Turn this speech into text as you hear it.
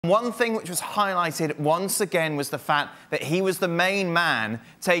One thing which was highlighted once again was the fact that he was the main man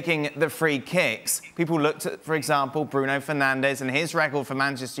taking the free kicks. People looked at, for example, Bruno Fernandes and his record for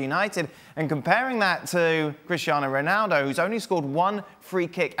Manchester United and comparing that to Cristiano Ronaldo, who's only scored 1 free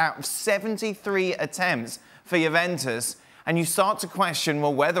kick out of 73 attempts for Juventus. And you start to question,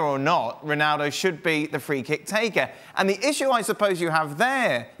 well, whether or not Ronaldo should be the free kick taker. And the issue I suppose you have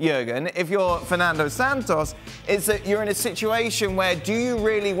there, Jurgen, if you're Fernando Santos, is that you're in a situation where do you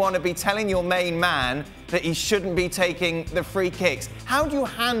really want to be telling your main man that he shouldn't be taking the free kicks? How do you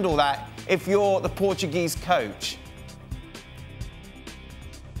handle that if you're the Portuguese coach?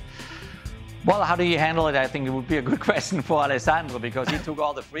 Well, how do you handle it? I think it would be a good question for Alessandro, because he took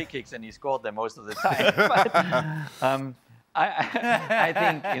all the free kicks and he scored them most of the time. But, I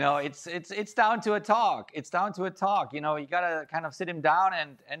think, you know, it's down to a talk. It's down to a talk. You know, you got to kind of sit him down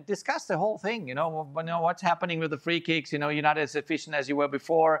and discuss the whole thing. You know, what's happening with the free kicks. You know, you're not as efficient as you were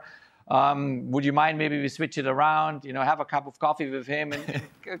before. Would you mind maybe we switch it around? You know, have a cup of coffee with him and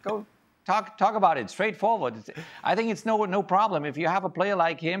go talk about it straightforward. I think it's no problem if you have a player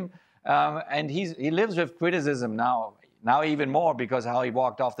like him, and he lives with criticism now even more because how he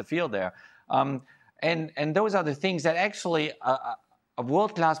walked off the field there. And those are the things that actually a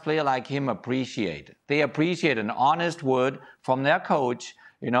world-class player like him appreciate. They appreciate an honest word from their coach,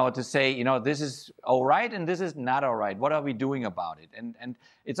 you know, to say, you know, this is all right and this is not all right. What are we doing about it? And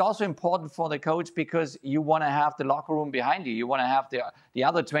it's also important for the coach because you want to have the locker room behind you. You want to have the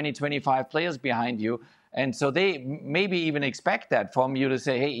other 20, 25 players behind you. And so they maybe even expect that from you to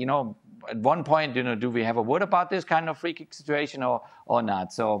say, hey, you know, at one point, you know, do we have a word about this kind of free kick situation or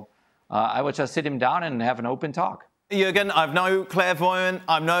not? So I would just sit him down and have an open talk. Jurgen, I'm no clairvoyant,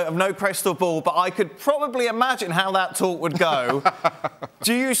 I'm no crystal ball, but I could probably imagine how that talk would go.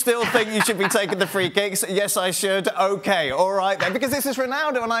 Do you still think you should be taking the free kicks? Yes, I should. Okay, all right then. Because this is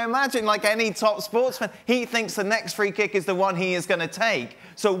Ronaldo, and I imagine, like any top sportsman, he thinks the next free kick is the one he is going to take.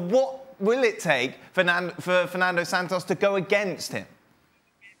 So what will it take for Fernando Santos to go against him?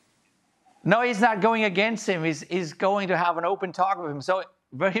 No, he's not going against him. He's going to have an open talk with him. So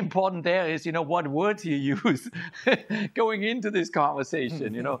very important there is, you know, what words you use going into this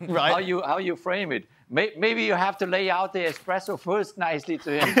conversation, you know, right. how you frame it. Maybe you have to lay out the espresso first nicely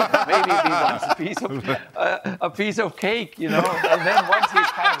to him. Maybe if he wants a piece of cake, you know, and then once he's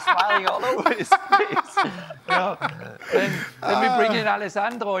kind of smiling all over his face, you know, then we bring in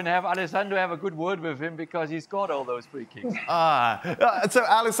Alessandro and have Alessandro have a good word with him because he scored all those free kicks. So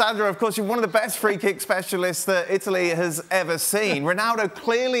Alessandro, of course, you're one of the best free kick specialists that Italy has ever seen. Ronaldo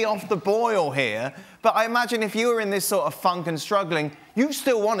clearly off the boil here. But I imagine if you were in this sort of funk and struggling, you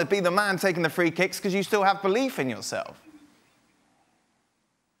still want to be the man taking the free kicks because you still have belief in yourself.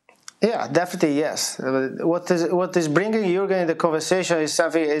 Yeah, definitely, yes. What is bringing Jurgen in the conversation is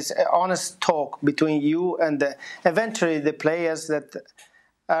something, is honest talk between you and eventually the players that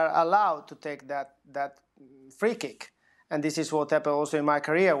are allowed to take that free kick. And this is what happened also in my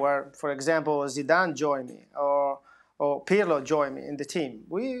career, where, for example, Zidane joined me or Piero joined me in the team.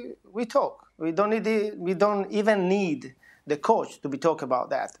 We talk. We don't even need the coach to be talking about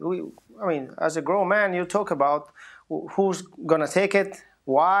that. I mean, as a grown man, you talk about who's gonna take it,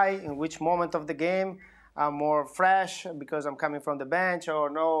 why, in which moment of the game. I'm more fresh because I'm coming from the bench, or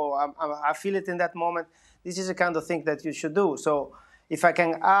no, I feel it in that moment. This is the kind of thing that you should do. So if I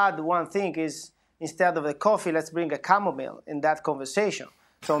can add one thing is, instead of the coffee, let's bring a chamomile in that conversation.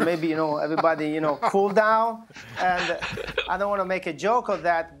 So maybe, you know, everybody, you know, cool down. And I don't want to make a joke of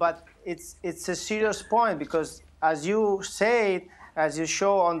that, but it's a serious point because, as you say, as you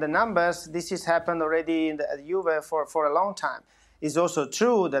show on the numbers, this has happened already at Juve for a long time. It's also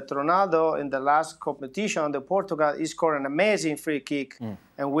true that Ronaldo, in the last competition, the Portugal, is scoring an amazing free kick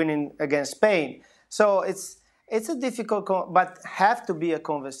and winning against Spain. So it's a difficult, but have to be a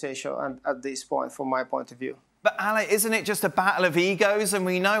conversation at this point, from my point of view. But, Ale, isn't it just a battle of egos? And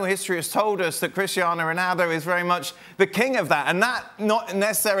we know history has told us that Cristiano Ronaldo is very much the king of that. And that, not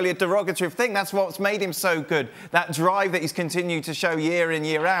necessarily a derogatory thing, that's what's made him so good. That drive that he's continued to show year in,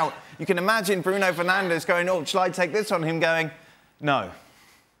 year out. You can imagine Bruno Fernandes going, oh, shall I take this on? Him going, no.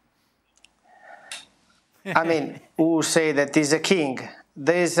 I mean, who say that he's a king?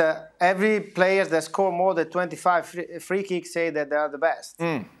 There's every player that score more than 25 free kicks say that they are the best.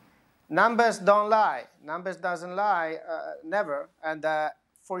 Numbers don't lie. Numbers doesn't lie, never. And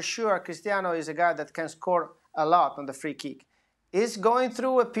for sure, Cristiano is a guy that can score a lot on the free kick. He's going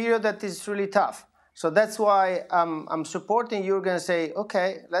through a period that is really tough. So that's why I'm supporting Jurgen and say,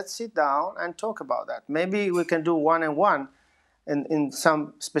 okay, let's sit down and talk about that. Maybe we can do one-on-one in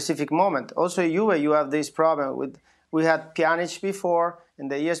some specific moment. Also, Juve, you have this problem with, we had Pjanic before, in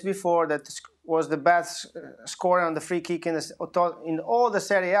the years before that was the best scorer on the free kick in all the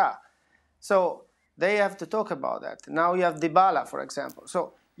Serie A. So they have to talk about that. Now you have Dybala, for example.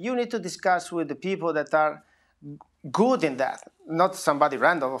 So you need to discuss with the people that are good in that. Not somebody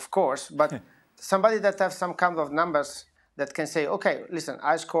random, of course, but somebody that has some kind of numbers that can say, okay, listen,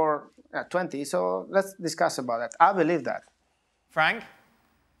 I score 20, so let's discuss about that. I believe that. Frank?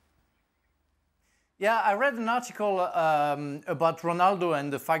 Yeah, I read an article about Ronaldo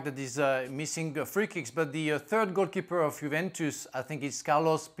and the fact that he's missing free kicks, but the third goalkeeper of Juventus, I think it's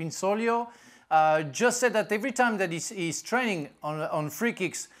Carlos Pinsoglio, just said that every time that he's training on free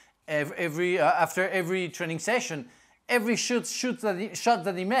kicks, after every training session, every shot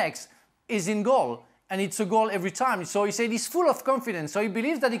that he makes is in goal, and it's a goal every time. So he said he's full of confidence. So he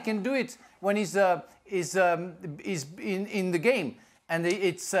believes that he can do it when he's in the game, and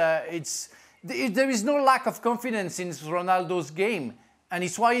there is no lack of confidence in Ronaldo's game, and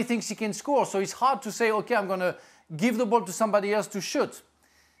it's why he thinks he can score. So it's hard to say, okay, I'm going to give the ball to somebody else to shoot.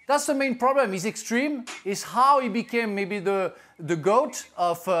 That's the main problem. He's extreme. It's how he became maybe the GOAT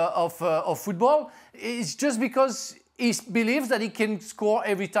of football. It's just because he believes that he can score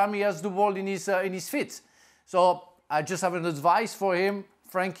every time he has the ball in his feet. So I just have an advice for him.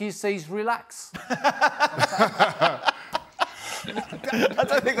 Frankie says, relax. I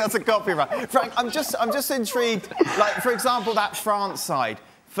don't think that's a copyright. Frank, I'm just intrigued. Like, for example, that France side,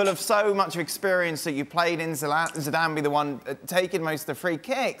 full of so much experience that you played in, Zidane be the one taking most of the free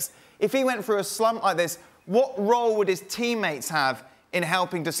kicks. If he went through a slump like this, what role would his teammates have in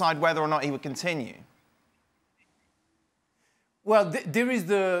helping decide whether or not he would continue? Well, there is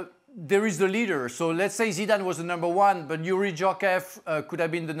the leader. So let's say Zidane was the number one, but Jurgen could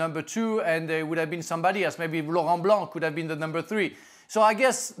have been the number two, and there would have been somebody else. Maybe Laurent Blanc could have been the number three. So I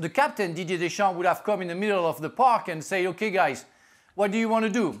guess the captain, Didier Deschamps, would have come in the middle of the park and say, okay, guys, what do you want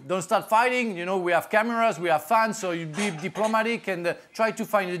to do? Don't start fighting. You know, we have cameras, we have fans, so you be diplomatic and try to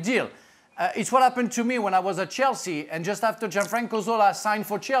find a deal. It's what happened to me when I was at Chelsea, and just after Gianfranco Zola signed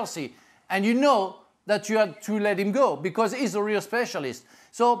for Chelsea. And you know that you had to let him go because he's a real specialist.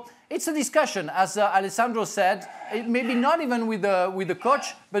 So it's a discussion, as Alessandro said, maybe not even with the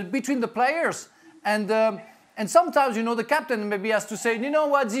coach, but between the players. And sometimes, you know, the captain maybe has to say, you know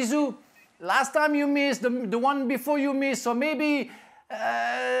what, Zizou, last time you missed, the one before you missed, so maybe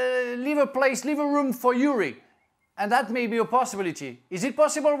leave a room for Yuri. And that may be a possibility. Is it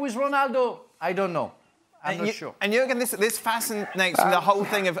possible with Ronaldo? I don't know. I'm not sure. And Jurgen, this fascinates me, the whole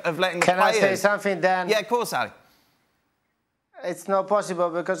thing of letting the players... Can I say something, Dan? Yeah, of course, Ali. It's not possible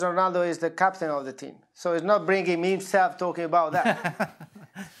because Ronaldo is the captain of the team. So he's not bringing me himself talking about that.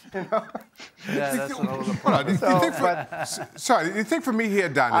 You know? Yeah, that's another point. Sorry, the thing for me here,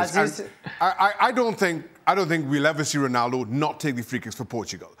 Dan, is I don't think we'll ever see Ronaldo not take the free kicks for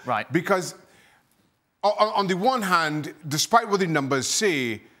Portugal. Right. Because on the one hand, despite what the numbers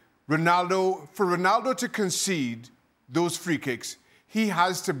say, for Ronaldo to concede those free kicks, he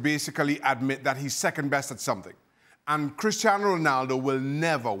has to basically admit that he's second best at something. And Cristiano Ronaldo will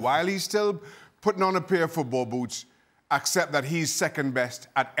never, while he's still putting on a pair of football boots, accept that he's second best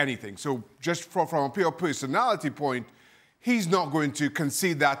at anything. So just from a pure personality point, he's not going to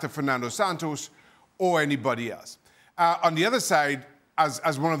concede that to Fernando Santos or anybody else. On the other side,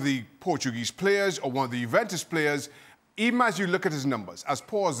 as one of the Portuguese players or one of the Juventus players, even as you look at his numbers, as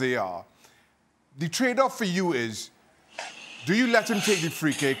poor as they are, the trade-off for you is, do you let him take the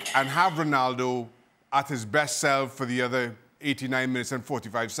free kick and have Ronaldo at his best self for the other 89 minutes and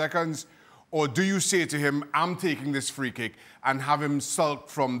 45 seconds? Or do you say to him, I'm taking this free kick, and have him sulk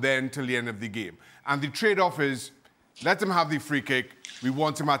from then till the end of the game? And the trade-off is, let him have the free kick. We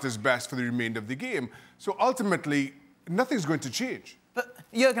want him at his best for the remainder of the game. So ultimately, nothing's going to change. But,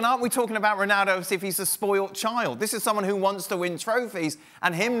 Jurgen, aren't we talking about Ronaldo as if he's a spoilt child? This is someone who wants to win trophies,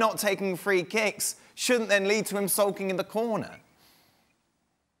 and him not taking free kicks shouldn't then lead to him sulking in the corner.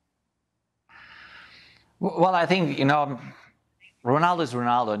 Well, I think, you know, Ronaldo is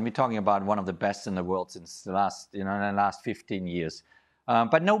Ronaldo, and we're talking about one of the best in the world since the last, in the last 15 years.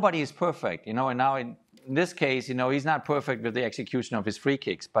 But nobody is perfect, you know, and now in this case, you know, he's not perfect with the execution of his free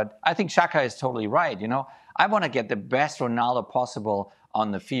kicks. But I think Xhaka is totally right, you know. I want to get the best Ronaldo possible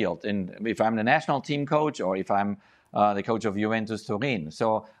on the field. And if I'm the national team coach or if I'm the coach of Juventus Turin.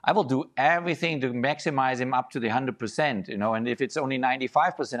 So I will do everything to maximize him up to the 100%, you know, and if it's only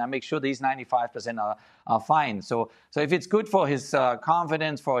 95%, I make sure these 95% are fine. So if it's good for his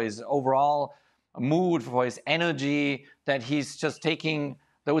confidence, for his overall mood, for his energy, that he's just taking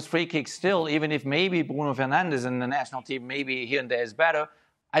those free kicks still, even if maybe Bruno Fernandes in the national team maybe here and there is better,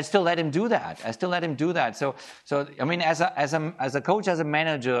 I still let him do that. So I mean, as a coach, as a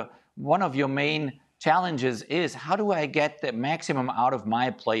manager, one of your main challenges is how do I get the maximum out of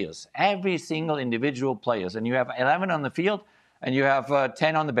my players, every single individual players, and you have 11 on the field and you have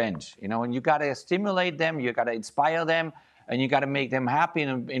 10 on the bench, and you got to stimulate them, you got to inspire them, and you got to make them happy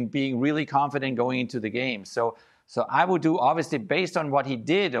and being really confident going into the game. So I would do, obviously, based on what he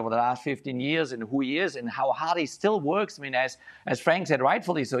did over the last 15 years and who he is and how hard he still works. I mean, as Frank said,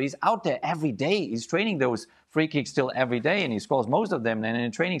 rightfully so, he's out there every day. He's training those free kicks still every day, and he scores most of them then in a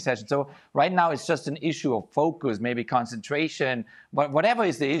training session. So right now it's just an issue of focus, maybe concentration, but whatever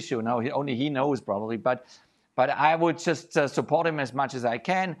is the issue. No, only he knows probably. But I would just support him as much as I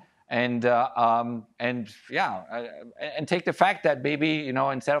can. And take the fact that maybe,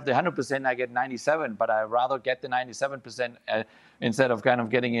 instead of the 100%, I get 97, but I rather get the 97% instead of kind of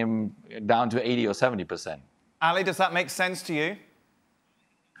getting him down to 80 or 70%. Ali, does that make sense to you?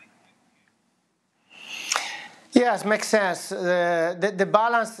 Yes, makes sense. The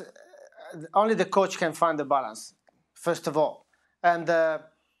balance, only the coach can find the balance, first of all. And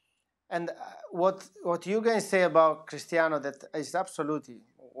what Jurgen say about Cristiano, that is absolutely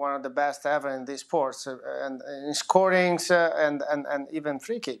one of the best ever in these sports, and in scorings and even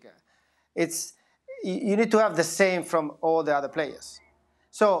free kick. You need to have the same from all the other players.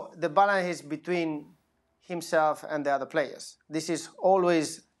 So the balance is between himself and the other players. This is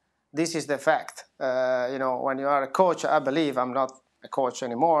the fact. When you are a coach, I believe, I'm not a coach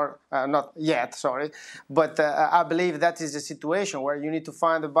anymore, not yet, sorry, but I believe that is the situation where you need to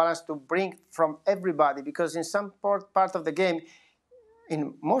find the balance to bring from everybody, because in some part of the game,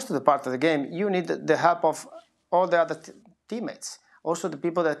 in most of the part of the game, you need the help of all the other teammates, also the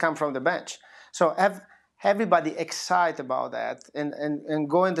people that come from the bench. So have everybody excited about that and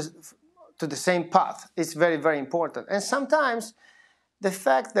going to the same path is very, very important. And sometimes the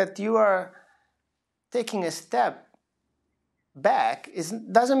fact that you are taking a step back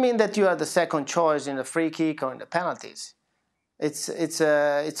doesn't mean that you are the second choice in the free kick or in the penalties.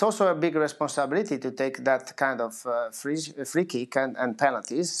 It's also a big responsibility to take that kind of free kick and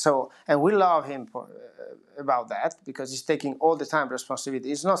penalties. And we love him about that, because he's taking all the time responsibility.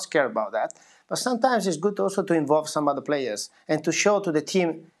 He's not scared about that. But sometimes it's good also to involve some other players and to show to the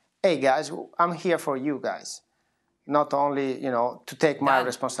team, hey guys, I'm here for you guys, not only to take my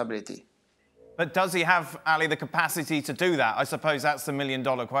responsibility. But does he have, Ali, the capacity to do that? I suppose that's the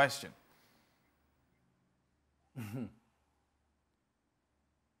million-dollar question.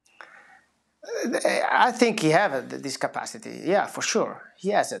 I think he has this capacity. Yeah, for sure, he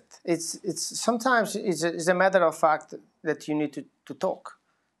has it. Sometimes it's a matter of fact that you need to talk,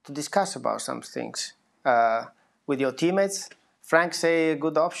 to discuss about some things with your teammates. Frank say a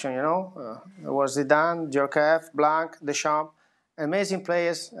good option, It was Zidane, Jurgen, Blanc, Deschamps, amazing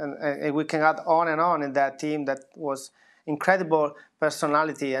players, and we can add on and on in that team that was incredible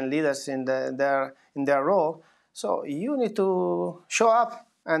personality and leaders in their role. So you need to show up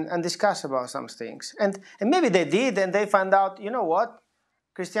and discuss about some things. And maybe they did, and they found out, you know what,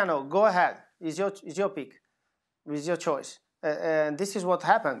 Cristiano, go ahead. It's your pick. It's your choice. And this is what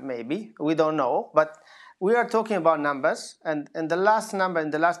happened, maybe. We don't know. But we are talking about numbers. And the last number in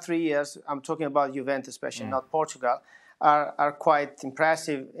the last 3 years, I'm talking about Juventus especially, not Portugal, are quite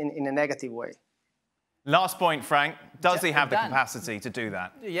impressive in a negative way. Last point, Frank. Does he have the capacity to do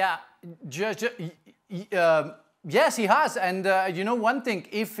that? Yeah. Yes, he has. And one thing,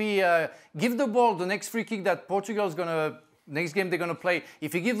 if he give the ball, the next free kick that Portugal is going to, next game they're going to play,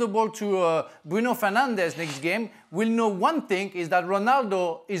 if he give the ball to Bruno Fernandes next game, we'll know one thing, is that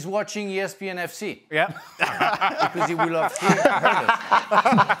Ronaldo is watching ESPN FC. Yeah. Because he will have heard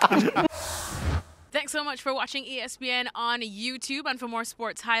us. Thanks so much for watching ESPN on YouTube. And for more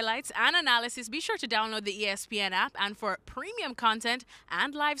sports highlights and analysis, be sure to download the ESPN app. And for premium content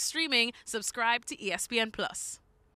and live streaming, subscribe to ESPN+.